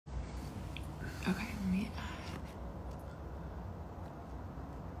Okay, let me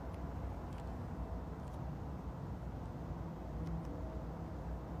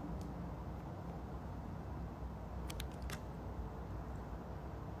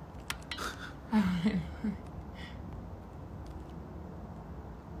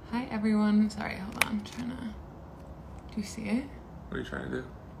Hi everyone. Sorry, hold on. I'm trying to. Do you see it? What are you trying to do?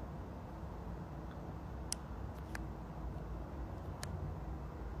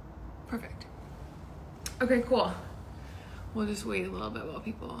 Perfect. Okay, cool. We'll just wait a little bit while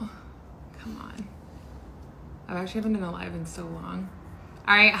people come on. I actually haven't done a live in so long.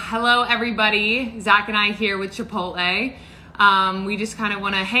 All right, hello everybody. Zach and I here with Chipotle. We just kind of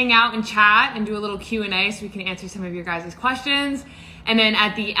want to hang out and chat and do a little Q&A so we can answer some of your guys' questions. And then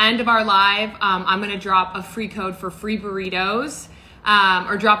at the end of our live, I'm going to drop a free code for free burritos,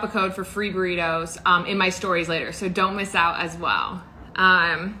 or drop a code for free burritos in my stories later. So don't miss out as well.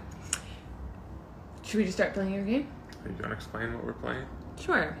 Should we just start playing your game? Are you going to explain what we're playing?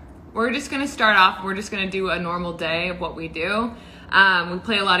 Sure. We're just going to start off. We're just going to do a normal day of what we do. We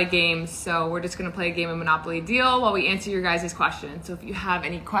play a lot of games, so we're just going to play a game of Monopoly Deal while we answer your guys' questions. So if you have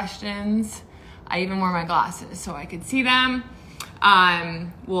any questions, I even wore my glasses so I could see them.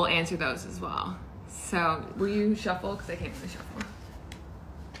 We'll answer those as well. So will you shuffle? Because I can't really shuffle.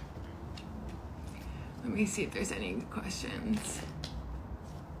 Let me see if there's any questions.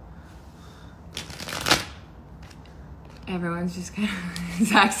 Everyone's just kind of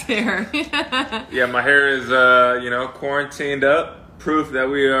Zach's hair. Yeah, my hair is, quarantined up. Proof that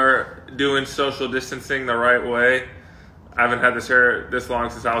we are doing social distancing the right way. I haven't had this hair this long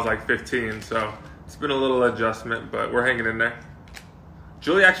since I was like 15, so it's been a little adjustment, but we're hanging in there.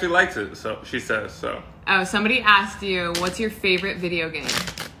 Julie actually likes it, so she says so. Oh, somebody asked you, what's your favorite video game?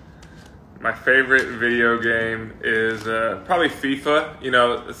 My favorite video game is probably FIFA. You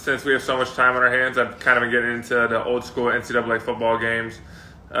know, since we have so much time on our hands, I've kind of been getting into the old school NCAA football games.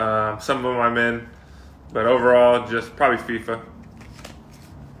 Some of them I'm in, but overall, just probably FIFA.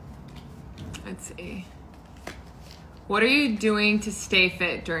 Let's see. What are you doing to stay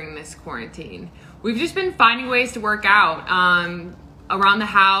fit during this quarantine? We've just been finding ways to work out around the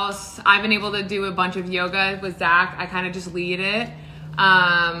house. I've been able to do a bunch of yoga with Zach. I kind of just lead it.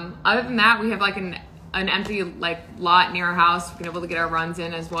 Other than that, we have like an empty like lot near our house. We've been able to get our runs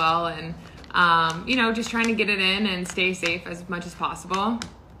in as well, and just trying to get it in and stay safe as much as possible.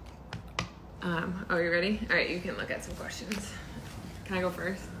 You ready? All right, you can look at some questions. Can I go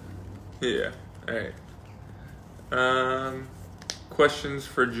first? Yeah. All right. Questions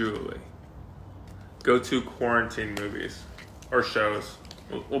for Julie. Go-to quarantine movies or shows.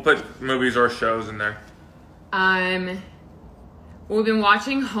 We'll put movies or shows in there. We've been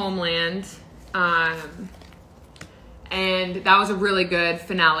watching Homeland, and that was a really good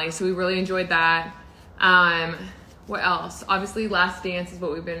finale, so we really enjoyed that. What else? Obviously, Last Dance is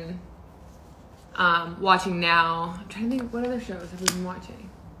what we've been watching now. I'm trying to think, what other shows have we been watching?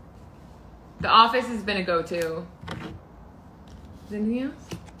 The Office has been a go-to. Is there anything else?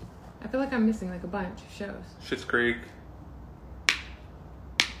 I feel like I'm missing like a bunch of shows. Schitt's Creek.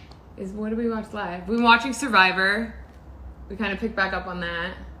 What did we watch live? We've been watching Survivor. We kind of picked back up on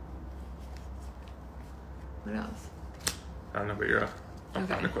that. What else? I don't know, but you're up. I'll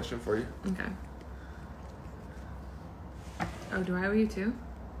Okay. find a question for you. Okay. Oh, do I owe you too?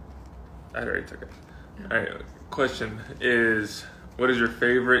 I already took it. Oh. All right. Question is, what is your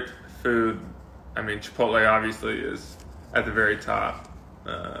favorite food? I mean, Chipotle obviously is at the very top.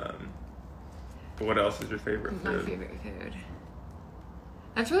 But what else is your favorite food? My favorite food.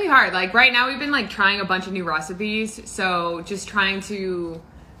 That's really hard. Like right now we've been like trying a bunch of new recipes. So just trying to,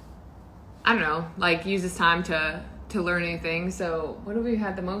 I don't know, like use this time to learn new things. So what have we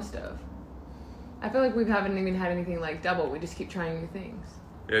had the most of? I feel like we haven't even had anything like double. We just keep trying new things.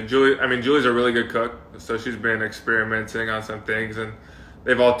 Yeah, Julie's a really good cook. So she's been experimenting on some things and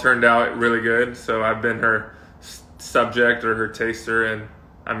they've all turned out really good. So I've been her subject or her taster. And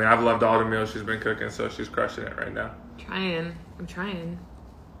I mean, I've loved all the meals she's been cooking. So she's crushing it right now. I'm trying.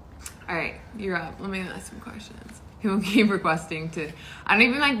 All right, you're up. Let me ask some questions. People keep requesting to. I don't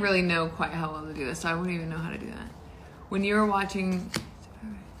even like really know quite how well to do this, so I wouldn't even know how to do that. When you were watching.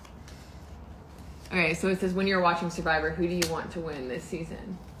 Okay, so it says when you're watching Survivor, who do you want to win this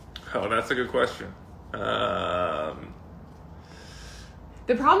season? Oh, that's a good question. The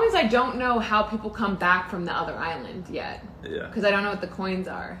problem is I don't know how people come back from the other island yet. Yeah. Because I don't know what the coins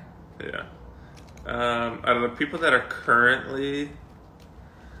are. Yeah. Out of the people that are currently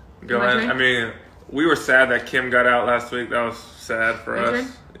going, I mean, we were sad that Kim got out last week. That was sad for My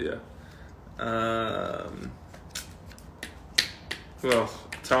us. turn? Yeah. Who else?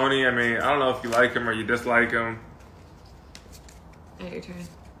 Tony, I mean, I don't know if you like him or you dislike him. Your turn.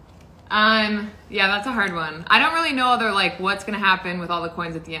 Yeah, that's a hard one. I don't really know other like what's gonna happen with all the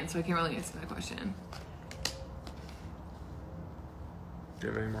coins at the end, so I can't really answer that question. Do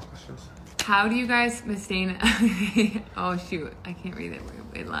you have any more questions? How do you guys sustain? Oh shoot, I can't read it.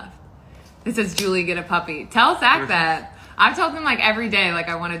 It left. It says Julie get a puppy. Tell Zach that. I've told him like every day, like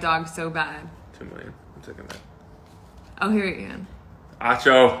I want a dog so bad. 2 million. I'm taking that. Oh, here he is.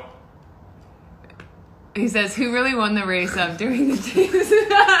 Acho. He says, who really won the race up during the chase?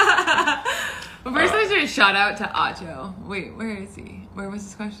 But first, I should shout out to Acho. Wait, where is he? Where was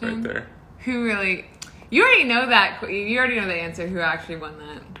his question? Right there. Who really? You already know that. You already know the answer. Who actually won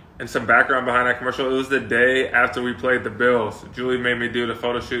that? And some background behind that commercial. It was the day after we played the Bills. Julie made me do the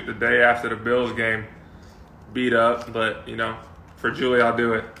photo shoot the day after the Bills game. Beat up, but you know, for Julie, I'll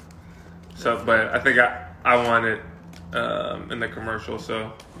do it. So, but I think I won it in the commercial.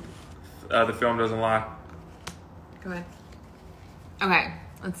 So the film doesn't lie. Go ahead. Okay,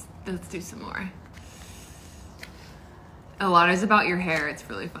 let's do some more. A lot is about your hair. It's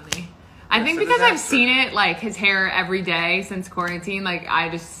really funny. I think because I've seen it, like his hair every day since quarantine. Like I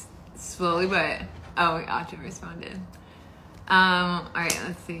just slowly, but Acho responded. All right,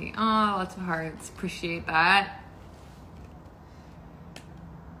 let's see. Oh, lots of hearts. Appreciate that.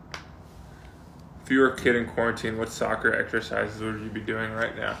 If you were a kid in quarantine, what soccer exercises would you be doing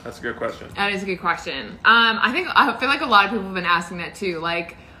right now? That's a good question. That is a good question. I feel like a lot of people have been asking that too.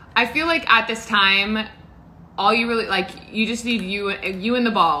 Like, I feel like at this time, all you really like, you just need you and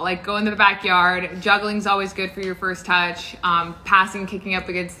the ball. Like, go in the backyard. Juggling's always good for your first touch. Passing, kicking up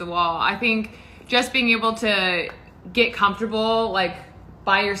against the wall. I think just being able to get comfortable, like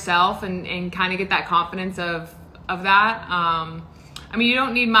by yourself, and kind of get that confidence of that. I mean, you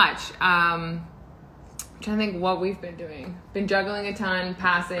don't need much. I'm trying to think what we've been doing. Been juggling a ton,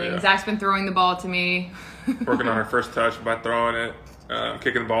 passing. Yeah. Zach's been throwing the ball to me. Working on her first touch by throwing it,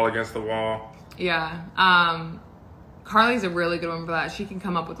 kicking the ball against the wall. Yeah. Carly's a really good one for that. She can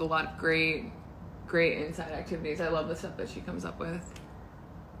come up with a lot of great inside activities. I love the stuff that she comes up with.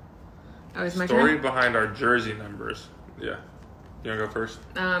 Oh, is my story turn? Behind our jersey numbers. Yeah. You want to go first?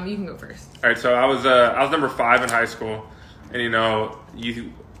 You can go first. All right. So I was number 5 in high school, and you know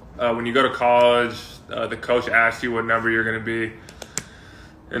when you go to college, the coach asks you what number you're going to be.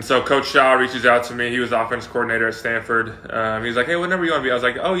 And so Coach Shaw reaches out to me. He was the offense coordinator at Stanford. He's like, hey, what number you want to be? I was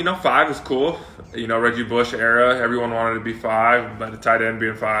like, oh, 5 is cool. Reggie Bush era, everyone wanted to be 5, but a tight end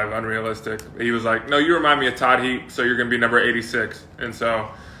being 5, unrealistic. He was like, no, you remind me of Todd Heap, so you're going to be number 86. And so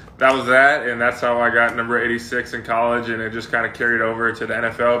that was that, and that's how I got number 86 in college, and it just kind of carried over to the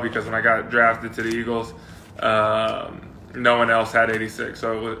NFL because when I got drafted to the Eagles, no one else had 86.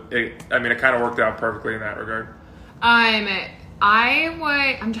 So it kind of worked out perfectly in that regard. I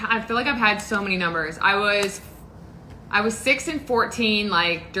feel like I've had so many numbers. I was 6 and 14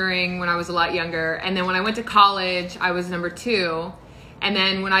 like during when I was a lot younger, and then when I went to college, I was number 2, and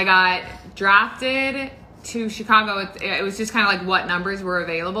then when I got drafted to Chicago, it was just kind of like what numbers were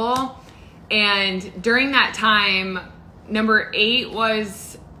available, and during that time, number 8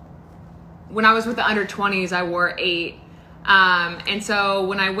 was when I was with the under 20s. I wore 8. And so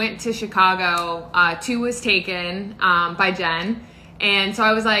when I went to Chicago, 2 was taken by Jen. And so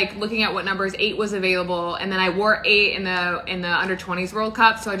I was like looking at what numbers 8 was available, and then I wore 8 in the under 20s World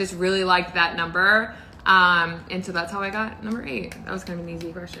Cup. So I just really liked that number. And so that's how I got number 8. That was kind of an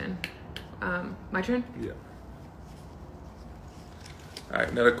easy question. My turn? Yeah. All right,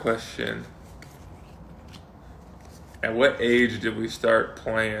 another question. At what age did we start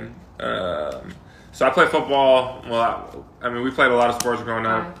playing? So I played football. Well, we played a lot of sports growing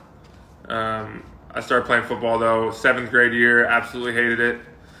up. I started playing football, though, 7th grade year. Absolutely hated it.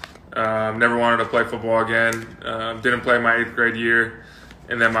 Never wanted to play football again. Didn't play my 8th grade year.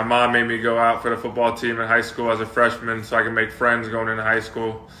 And then my mom made me go out for the football team in high school as a freshman so I could make friends going into high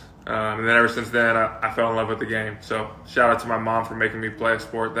school. And then ever since then, I fell in love with the game. So shout out to my mom for making me play a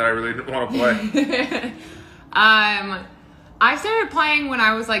sport that I really didn't want to play. I started playing when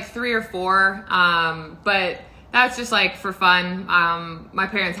I was like 3 or 4, but that's just like for fun. My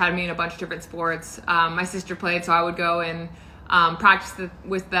parents had me in a bunch of different sports. My sister played, so I would go and practice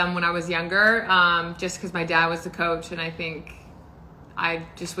with them when I was younger, just because my dad was the coach, and I think I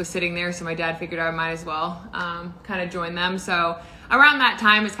just was sitting there, so my dad figured I might as well kind of join them. So around that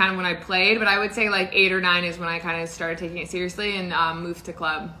time is kind of when I played, but I would say like 8 or 9 is when I kind of started taking it seriously and moved to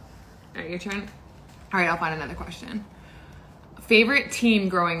club. All right, your turn. All right, I'll find another question. Favorite team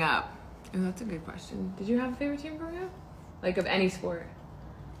growing up? Oh, that's a good question. Did you have a favorite team growing up? Like of any sport?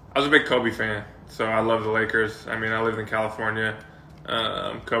 I was a big Kobe fan, so I love the Lakers. I lived in California.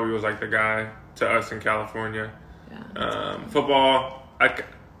 Kobe was like the guy to us in California. Yeah. Football, I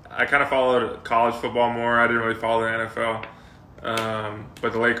kind of followed college football more. I didn't really follow the NFL.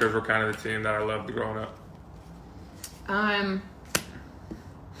 But the Lakers were kind of the team that I loved growing up. I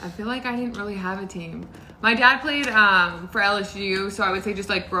feel like I didn't really have a team. My dad played for LSU, so I would say just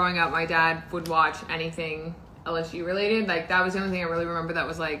like growing up, my dad would watch anything LSU related. Like that was the only thing I really remember that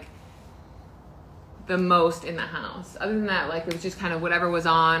was like the most in the house. Other than that, like it was just kind of whatever was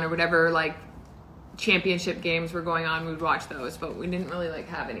on or whatever like championship games were going on, we would watch those. But we didn't really like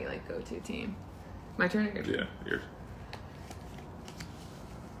have any like go-to team. My turn or your turn? Yeah, yours.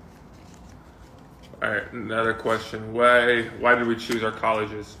 All right, another question. Why did we choose our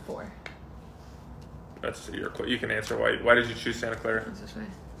colleges? 4. That's you can answer why did you choose Santa Clara? That's this way.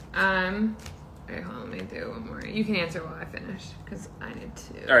 All right, hold on, let me do one more. You can answer while I finish because I need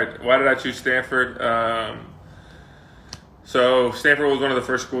to. All right, why did I choose Stanford? So Stanford was one of the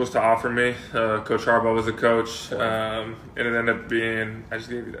first schools to offer me. Coach Harbaugh was the coach, and it ended up being. I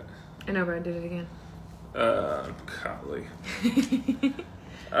just gave you that. I know, but I did it again. Golly.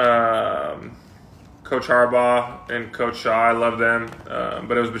 Coach Harbaugh and Coach Shaw, I love them,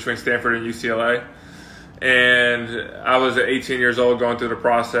 but it was between Stanford and UCLA. And I was 18 years old going through the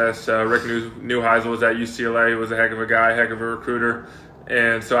process. Rick Neuheisel was at UCLA. He was a heck of a guy, heck of a recruiter.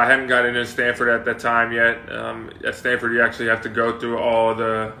 And so I hadn't gotten into Stanford at that time yet. At Stanford, you actually have to go through all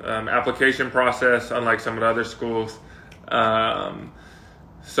the application process, unlike some of the other schools.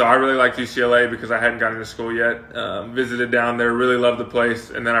 So I really liked UCLA because I hadn't gotten into school yet. Visited down there, really loved the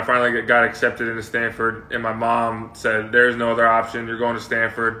place. And then I finally got accepted into Stanford. And my mom said, there's no other option. You're going to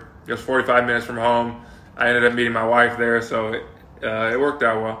Stanford. It was 45 minutes from home. I ended up meeting my wife there, so it worked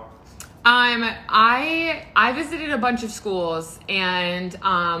out well. I visited a bunch of schools, and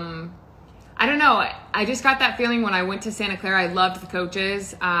I don't know. I just got that feeling when I went to Santa Clara. I loved the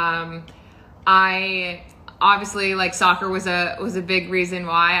coaches. I obviously like soccer was a big reason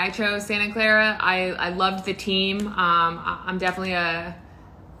why I chose Santa Clara. I loved the team. I'm definitely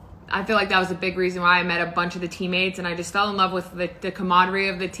I feel like that was a big reason why I met a bunch of the teammates, and I just fell in love with the camaraderie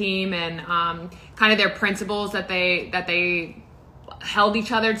of the team and kind of their principles that they held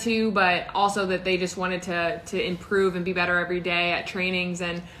each other to, but also that they just wanted to improve and be better every day at trainings.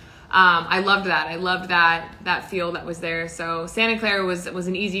 And I loved that. I loved that feel that was there. So Santa Clara was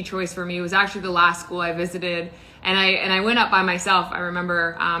an easy choice for me. It was actually the last school I visited, and I went up by myself. I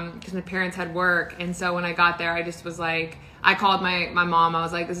remember because my parents had work, and so when I got there, I just was like, I called my mom. I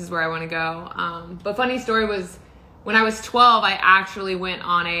was like, this is where I want to go. But funny story was, when I was 12, I actually went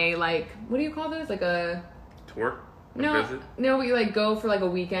on a, like, what do you call those? Like a tour? No, we like go for like a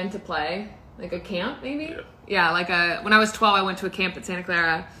weekend to play, like a camp maybe. Yeah, when I was 12, I went to a camp at Santa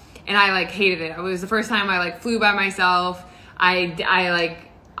Clara, and I like hated it. It was the first time I like flew by myself. I like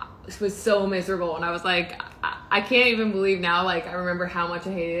was so miserable, and I was like, I can't even believe now. Like I remember how much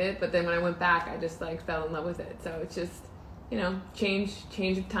I hated it, but then when I went back, I just like fell in love with it. So it's just,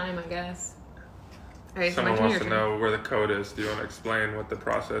 change of time, I guess. All right, someone wants to know where the code is. Do you want to explain what the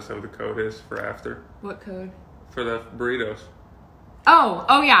process of the code is for after? What code? For the burritos.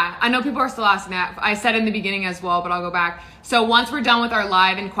 Oh yeah. I know people are still asking that. I said in the beginning as well, but I'll go back. So once we're done with our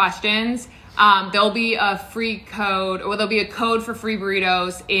live and questions, there'll be a free code, or there'll be a code for free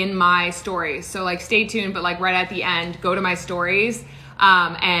burritos in my stories. So like stay tuned, but like right at the end, go to my stories.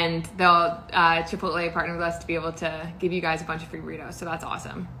 And they'll Chipotle partner with us to be able to give you guys a bunch of free burritos. So that's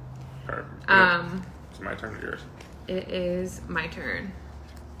awesome. All right. It's my turn or yours? It is my turn.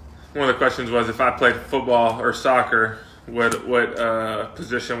 One of the questions was, if I played football or soccer, what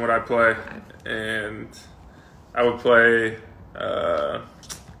position would I play? And I would play. I'd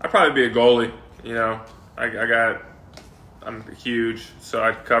probably be a goalie. I'm huge, so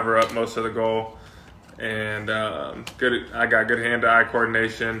I'd cover up most of the goal. And I got good hand-to-eye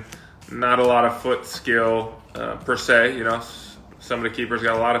coordination. Not a lot of foot skill per se. Some of the keepers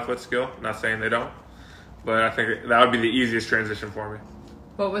got a lot of foot skill. Not saying they don't, but I think that would be the easiest transition for me.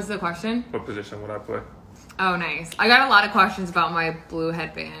 What was the question? What position would I play? Oh, nice. I got a lot of questions about my blue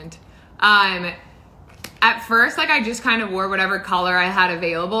headband. At first, like I just kind of wore whatever color I had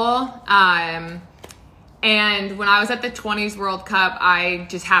available. And when I was at the 20s World Cup, I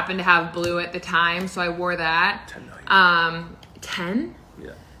just happened to have blue at the time, so I wore that. 10 million. 10?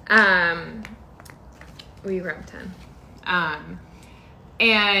 Yeah. We grabbed 10.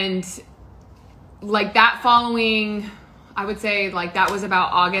 And like that following, I would say like that was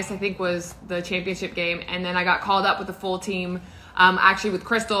about August, I think was the championship game. And then I got called up with the full team, actually with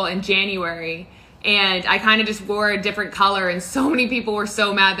Crystal in January. And I kind of just wore a different color, and so many people were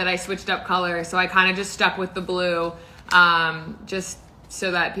so mad that I switched up color. So I kind of just stuck with the blue. just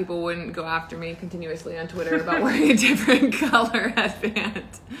so that people wouldn't go after me continuously on Twitter about wearing a different color headband.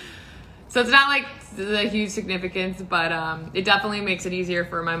 So it's not like the huge significance, but it definitely makes it easier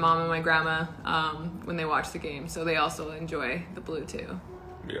for my mom and my grandma when they watch the game. So they also enjoy the blue too.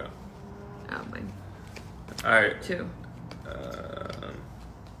 Yeah. Oh, mine. All right. 2.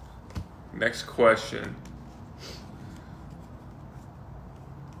 Next question.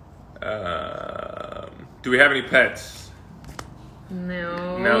 Do we have any pets?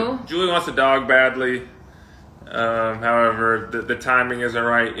 No. No. Julie wants a dog badly. However, the timing isn't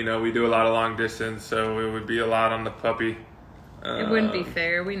right. You know, we do a lot of long distance, so it would be a lot on the puppy. It wouldn't be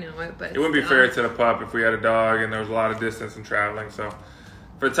fair. We know it, but it wouldn't be fair to the pup if we had a dog and there was a lot of distance and traveling. So,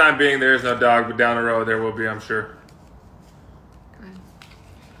 for the time being, there is no dog, but down the road there will be, I'm sure.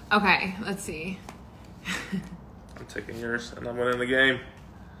 Okay, let's see. I'm taking yours, and I'm winning the game.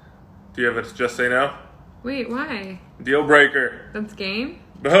 Do you have a just say no? Wait, why? Deal breaker. That's game?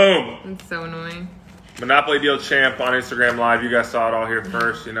 Boom. That's so annoying. Monopoly Deal Champ on Instagram Live. You guys saw it all here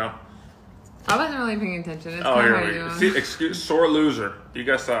first, you know. I wasn't really paying attention. It's Oh, kind here of we hard go. to See, excuse, sore loser. You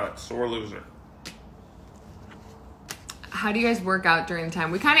guys saw it. Sore loser. How do you guys work out during the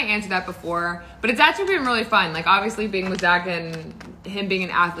time? We kind of answered that before, but it's actually been really fun. Like, obviously, being with Zach and him being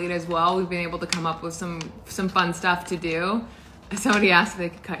an athlete as well, we've been able to come up with some fun stuff to do. Somebody asked if they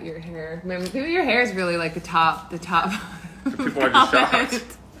could cut your hair. Man, your hair is really like the top. People are just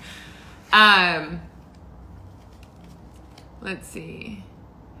shocked. Let's see.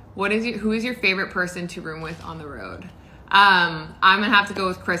 Who is your favorite person to room with on the road? I'm gonna have to go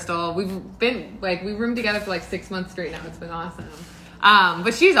with Crystal. We roomed together for like 6 months straight now. It's been awesome.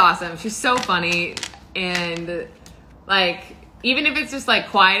 But she's awesome. She's so funny, and like even if it's just like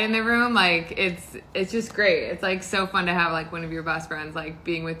quiet in the room, like it's just great. It's like so fun to have like one of your best friends like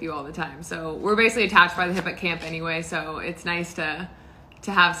being with you all the time. So we're basically attached by the hip at camp anyway. So it's nice to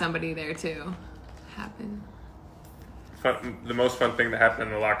have somebody there too. Happen. The most fun thing that happened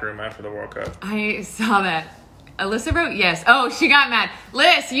in the locker room after the World Cup. I saw that. Alyssa wrote yes. Oh, she got mad.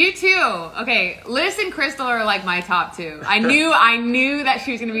 Liz, you too. Okay, Liz and Crystal are like my top 2. I knew that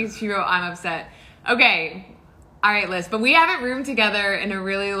she was gonna be. She wrote, "I'm upset." Okay, all right, Liz. But we haven't roomed together in a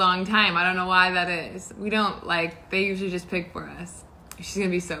really long time. I don't know why that is. We don't like. They usually just pick for us. She's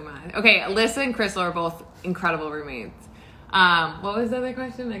gonna be so mad. Okay, Alyssa and Crystal are both incredible roommates. What was the other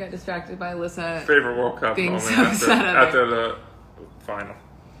question? I got distracted by Alyssa. Favorite World Cup being moment so upset after the final.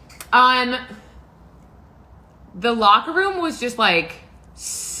 The locker room was just like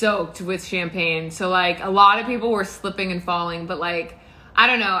soaked with champagne. So like a lot of people were slipping and falling, but like, I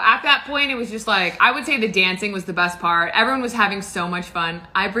don't know. At that point, it was just like, I would say the dancing was the best part. Everyone was having so much fun.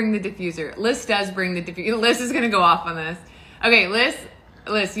 I bring the diffuser. Liz does bring the diffuser. Liz is going to go off on this. Okay, Liz,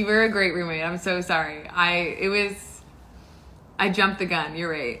 you were a great roommate. I'm so sorry. I jumped the gun. You're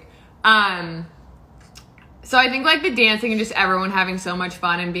right. So I think like the dancing and just everyone having so much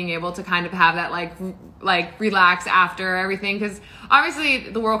fun and being able to kind of have that like relax after everything, because obviously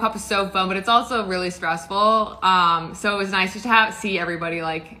the World Cup is so fun, but it's also really stressful. So it was nice just to see everybody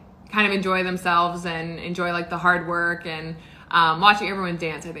like kind of enjoy themselves and enjoy like the hard work, and watching everyone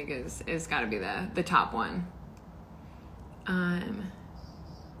dance I think is got to be the top one. I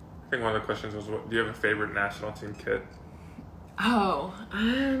think one of the questions was, do you have a favorite national team kit?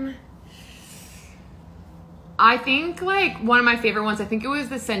 I think like one of my favorite ones, I think it was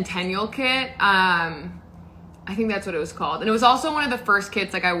the Centennial kit. I think that's what it was called. And it was also one of the first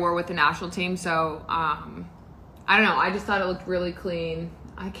kits like I wore with the national team. So I don't know. I just thought it looked really clean.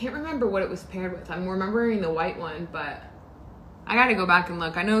 I can't remember what it was paired with. I'm remembering the white one, but I got to go back and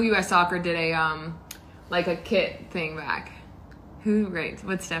look. I know US Soccer did a like a kit thing back. Who rates?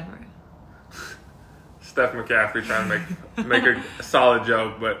 What's Steph? Steph McCaffrey trying to make a solid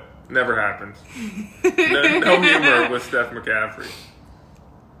joke, but never happens. No humor with Steph McCaffrey.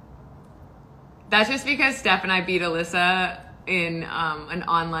 That's just because Steph and I beat Alyssa in an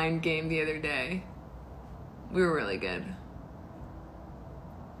online game the other day. We were really good.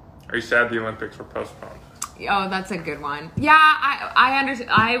 Are you sad the Olympics were postponed? Oh, that's a good one. Yeah, I understand.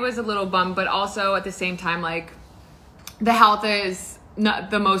 I was a little bummed, but also at the same time, like, the health is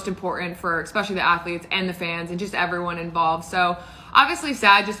not the most important for especially the athletes and the fans and just everyone involved. So obviously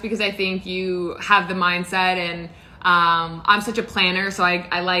sad just because I think you have the mindset, and I'm such a planner, so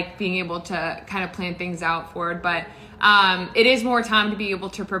I like being able to kind of plan things out forward. But it is more time to be able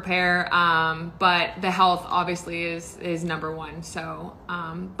to prepare. But the health obviously is number one. So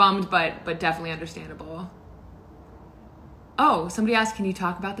bummed, but definitely understandable. Oh, somebody asked, can you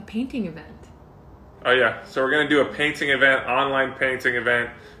talk about the painting event? Oh yeah, so we're gonna do a painting event, online painting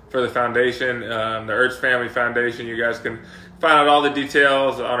event for the foundation, the Ertz Family Foundation. You guys can find out all the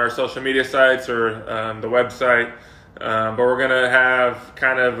details on our social media sites or the website. But we're going to have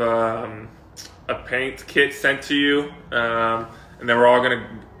kind of a paint kit sent to you. And then we're all going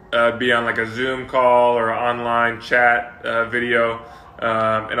to be on like a Zoom call or online chat video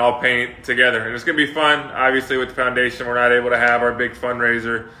and all paint together. And it's going to be fun. Obviously, with the foundation, we're not able to have our big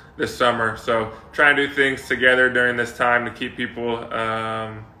fundraiser this summer. So try and do things together during this time to keep people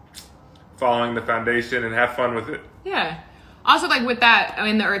following the foundation and have fun with it. Yeah. Also, like with that, I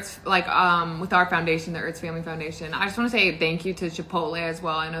mean, the Ertz, like with our foundation, the Ertz Family Foundation, I just want to say thank you to Chipotle as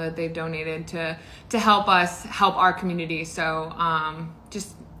well. I know that they've donated to help us help our community. So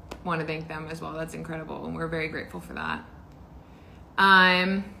just want to thank them as well. That's incredible. And we're very grateful for that.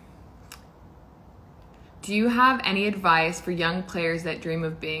 Do you have any advice for young players that dream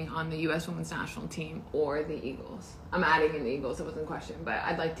of being on the U.S. Women's National Team or the Eagles? I'm adding in the Eagles. It wasn't a question, but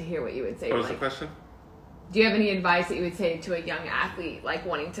I'd like to hear what you would say. What was the question? Do you have any advice that you would say to a young athlete, like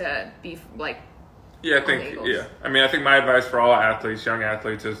wanting to be like? Yeah, I think my advice for all athletes, young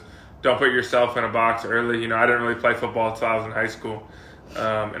athletes, is don't put yourself in a box early. You know, I didn't really play football until I was in high school,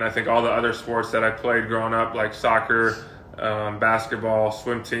 and I think all the other sports that I played growing up, like soccer, basketball,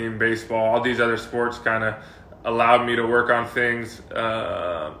 swim team, baseball, all these other sports kind of allowed me to work on things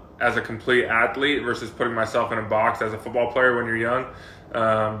as a complete athlete versus putting myself in a box as a football player when you're young.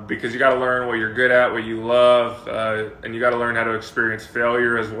 Because you got to learn what you're good at, what you love, and you got to learn how to experience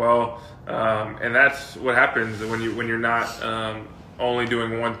failure as well. And that's what happens when you're not only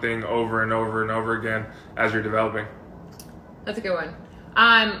doing one thing over and over and over again as you're developing. That's a good one.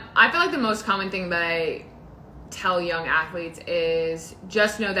 I feel like the most common thing that I tell young athletes is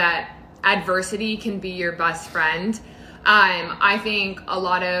just know that adversity can be your best friend. I think a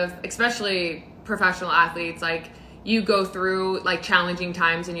lot of, especially professional athletes, like you go through like challenging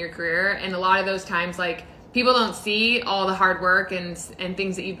times in your career, and a lot of those times, like people don't see all the hard work and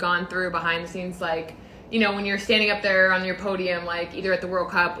things that you've gone through behind the scenes. Like, you know, when you're standing up there on your podium, like either at the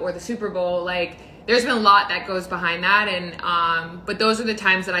World Cup or the Super Bowl, like there's been a lot that goes behind that. And, but those are the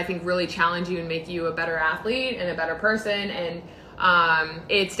times that I think really challenge you and make you a better athlete and a better person. And,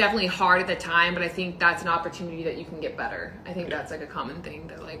 it's definitely hard at the time, but I think that's an opportunity that you can get better. I think that's like a common thing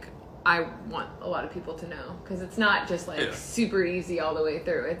that like I want a lot of people to know, because it's not just like super easy all the way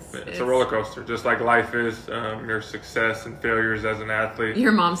through. It's a roller coaster, just like life is. Your success and failures as an athlete.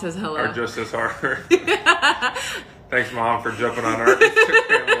 Your mom says hello. Are just as hard. Thanks, Mom, for jumping on our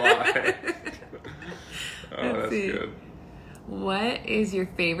Instagram live. That's good. What is your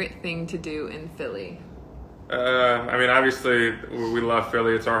favorite thing to do in Philly? I mean, obviously, we love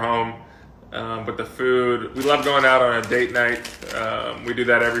Philly. It's our home. But the food, we love going out on a date night. We do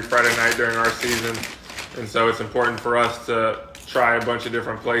that every Friday night during our season. And so it's important for us to try a bunch of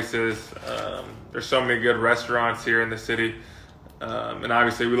different places. There's so many good restaurants here in the city. And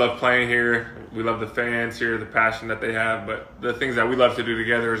obviously we love playing here. We love the fans here, the passion that they have. But the things that we love to do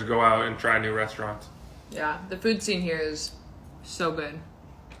together is go out and try new restaurants. Yeah, the food scene here is so good.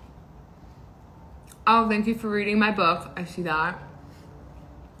 Oh, thank you for reading my book. I see that.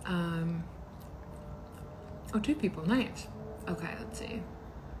 Oh, 2 people. Nice. Okay, let's see.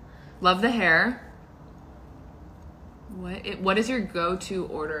 Love the hair. What is your go-to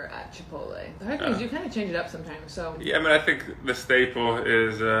order at Chipotle? The hard thing is you kind of change it up sometimes. So yeah, I mean, I think the staple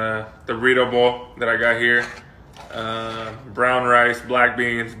is the burrito bowl that I got here. Brown rice, black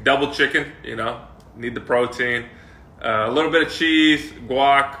beans, double chicken. You know, need the protein. A little bit of cheese,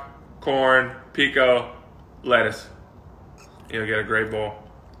 guac, corn, pico, lettuce. You'll get a great bowl.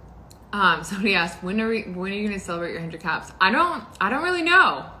 Somebody asked, when are you going to celebrate your 100 caps? I don't really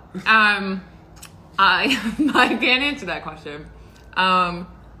know. I can't answer that question.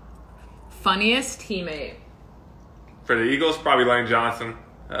 Funniest teammate for the Eagles, probably Lane Johnson.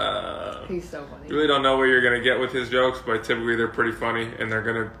 He's so funny. You really don't know what you're going to get with his jokes, but typically they're pretty funny and they're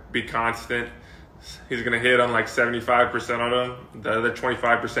going to be constant. He's going to hit on like 75% of them. The other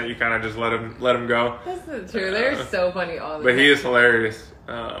 25%, you kind of just let him go. That's not true. They're so funny all the time. But he is hilarious,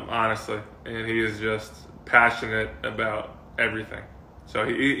 honestly. And he is just passionate about everything. So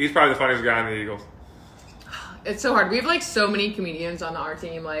he's probably the funniest guy in the Eagles. It's so hard. We have like so many comedians on our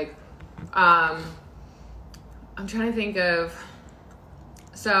team. Like, I'm trying to think of.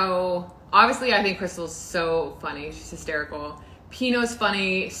 So obviously, I think Crystal's so funny. She's hysterical. Pino's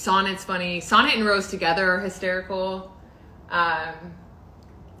funny. Sonnet's funny. Sonnet and Rose together are hysterical. I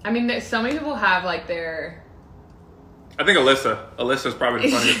mean, there's so many people have like their. I think Alyssa's probably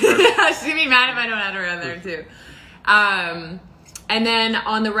the funniest person. She'd be mad if I don't add her on there too. And then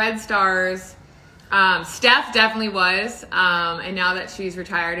on the Red Stars, Steph definitely was. And now that she's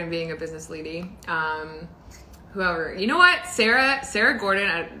retired and being a business lady, whoever, you know what? Sarah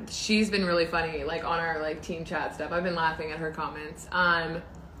Gordon, she's been really funny, like on our like team chat stuff. I've been laughing at her comments.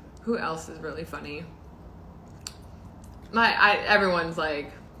 Who else is really funny? Everyone's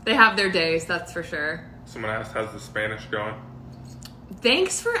like, they have their days, that's for sure. Someone asked, how's the Spanish going?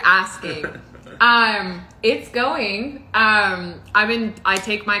 Thanks for asking. It's going. I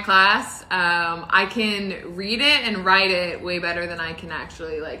take my class. I can read it and write it way better than I can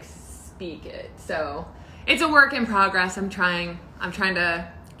actually like speak it. So it's a work in progress. I'm trying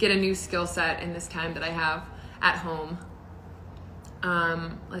to get a new skill set in this time that I have at home.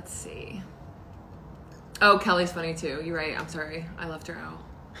 Let's see. Oh, Kelly's funny too. You're right. I'm sorry. I left her out.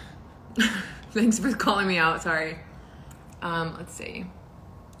 Thanks for calling me out. Sorry. Let's see.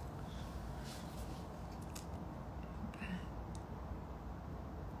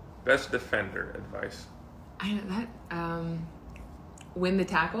 Best defender advice. I know that. Win the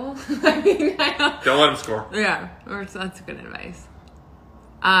tackle. I mean, don't let him score. Yeah, that's good advice.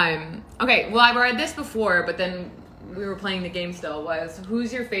 Okay. Well, I've read this before, but then we were playing the game still.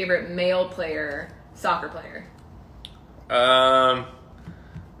 Who's your favorite male soccer player?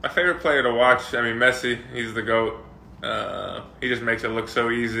 My favorite player to watch, I mean, Messi, he's the GOAT. He just makes it look so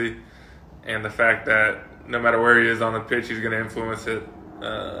easy. And the fact that no matter where he is on the pitch, he's going to influence it.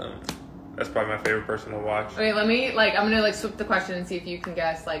 That's probably my favorite person to watch. Okay, I'm going to swip the question and see if you can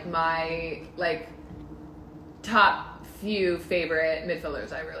guess my top few favorite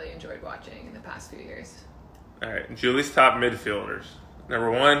midfielders I really enjoyed watching in the past few years. All right, Julie's top midfielders.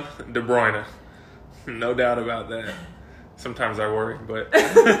 Number 1, De Bruyne. No doubt about that. Sometimes I worry, but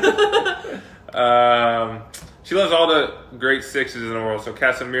she loves all the great sixes in the world. So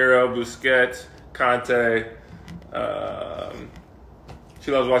Casemiro, Busquets, Conte.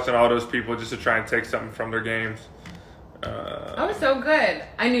 She loves watching all those people just to try and take something from their games. That was so good.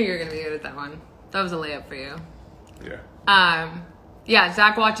 I knew you were going to be good at that one. That was a layup for you. Yeah. Yeah,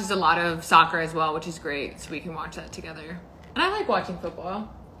 Zach watches a lot of soccer as well, which is great, so we can watch that together. And I like watching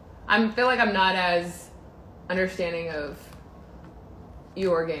football. I feel like I'm not as understanding of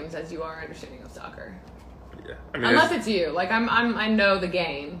your games as you are understanding of soccer. Yeah. I mean, unless it's you. Like I know the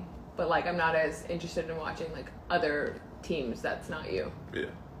game, but like I'm not as interested in watching like other teams that's not you. Yeah.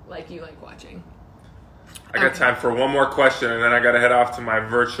 Like you like watching. I got time for one more question, and then I got to head off to my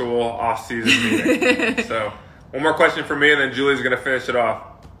virtual off-season meeting. So, one more question for me, and then Julie's going to finish it off.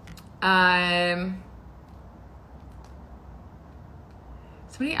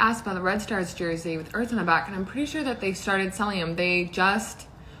 Somebody asked about the Red Stars jersey with Ertz on the back, and I'm pretty sure that they started selling them. They just,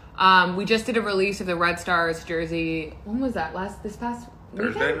 we just did a release of the Red Stars jersey. When was that? This past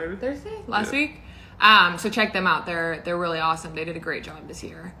weekend? Thursday, maybe? Thursday? Last week? So check them out. They're really awesome. They did a great job this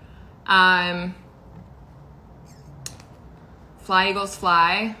year. Fly Eagles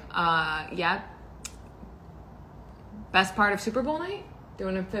Fly. Yeah. Best part of Super Bowl night? Do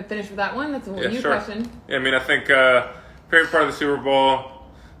you want to finish with that one? That's a new question. Yeah, I mean, I think favorite part of the Super Bowl,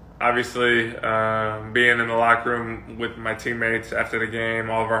 obviously, being in the locker room with my teammates after the game,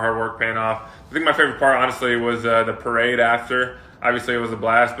 all of our hard work paying off. I think my favorite part, honestly, was the parade after. Obviously, it was a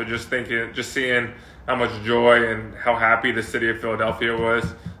blast, but just seeing how much joy and how happy the city of Philadelphia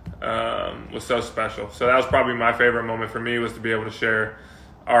was so special. So that was probably my favorite moment for me, was to be able to share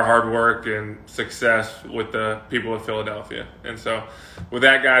our hard work and success with the people of Philadelphia. And so with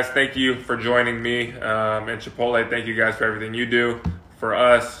that, guys, thank you for joining me. And Chipotle, thank you guys for everything you do for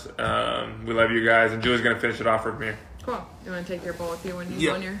us. We love you guys. And Julie's going to finish it off with me. Cool. You want to take your bowl with you when you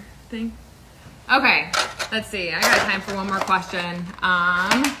go on your thing? Okay. Let's see. I got time for one more question.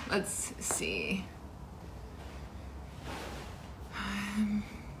 Let's see.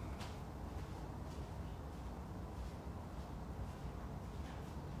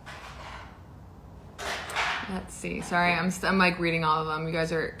 Let's see. Sorry, I'm like reading all of them. You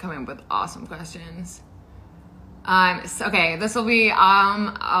guys are coming up with awesome questions. Okay, this will be,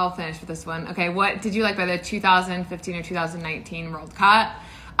 I'll finish with this one. Okay, what did you like by the 2015 or 2019 World Cup?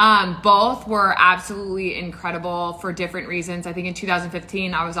 Both were absolutely incredible for different reasons. I think in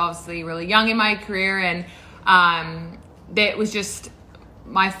 2015, I was obviously really young in my career, and it was just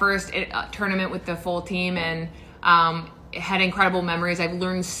my first tournament with the full team, and had incredible memories. I've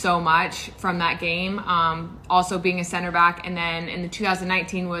learned so much from that game. Also being a center back, and then in the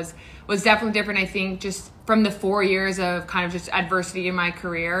 2019 was definitely different. I think just from the 4 years of kind of just adversity in my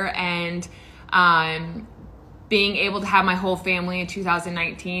career, and being able to have my whole family in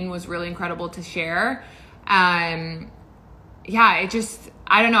 2019 was really incredible to share. Yeah, it just,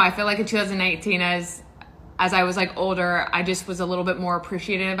 I don't know. I feel like in 2019 as as I was like older, I just was a little bit more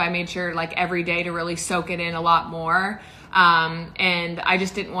appreciative. I made sure like every day to really soak it in a lot more. And I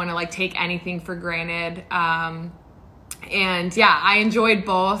just didn't want to like take anything for granted. And yeah, I enjoyed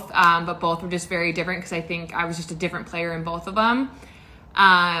both, but both were just very different because I think I was just a different player in both of them.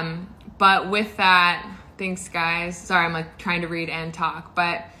 But with that, thanks guys. Sorry, I'm like trying to read and talk,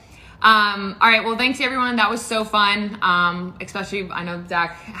 but all right, well, thanks everyone. That was so fun. Especially I know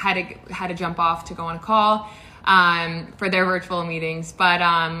Zach had to jump off to go on a call for their virtual meetings, but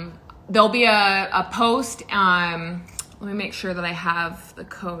there'll be a post. Let me make sure that I have the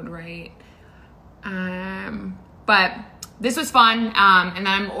code right. But this was fun, and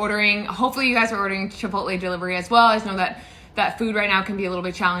I'm ordering, hopefully you guys are ordering Chipotle delivery as well. I just know that food right now can be a little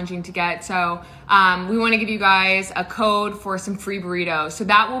bit challenging to get. So we want to give you guys a code for some free burritos. So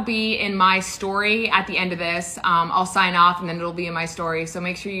that will be in my story at the end of this. I'll sign off and then it'll be in my story. So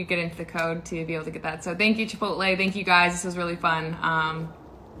make sure you get into the code to be able to get that. So thank you, Chipotle. Thank you guys. This was really fun.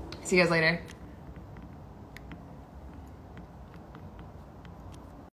 See you guys later.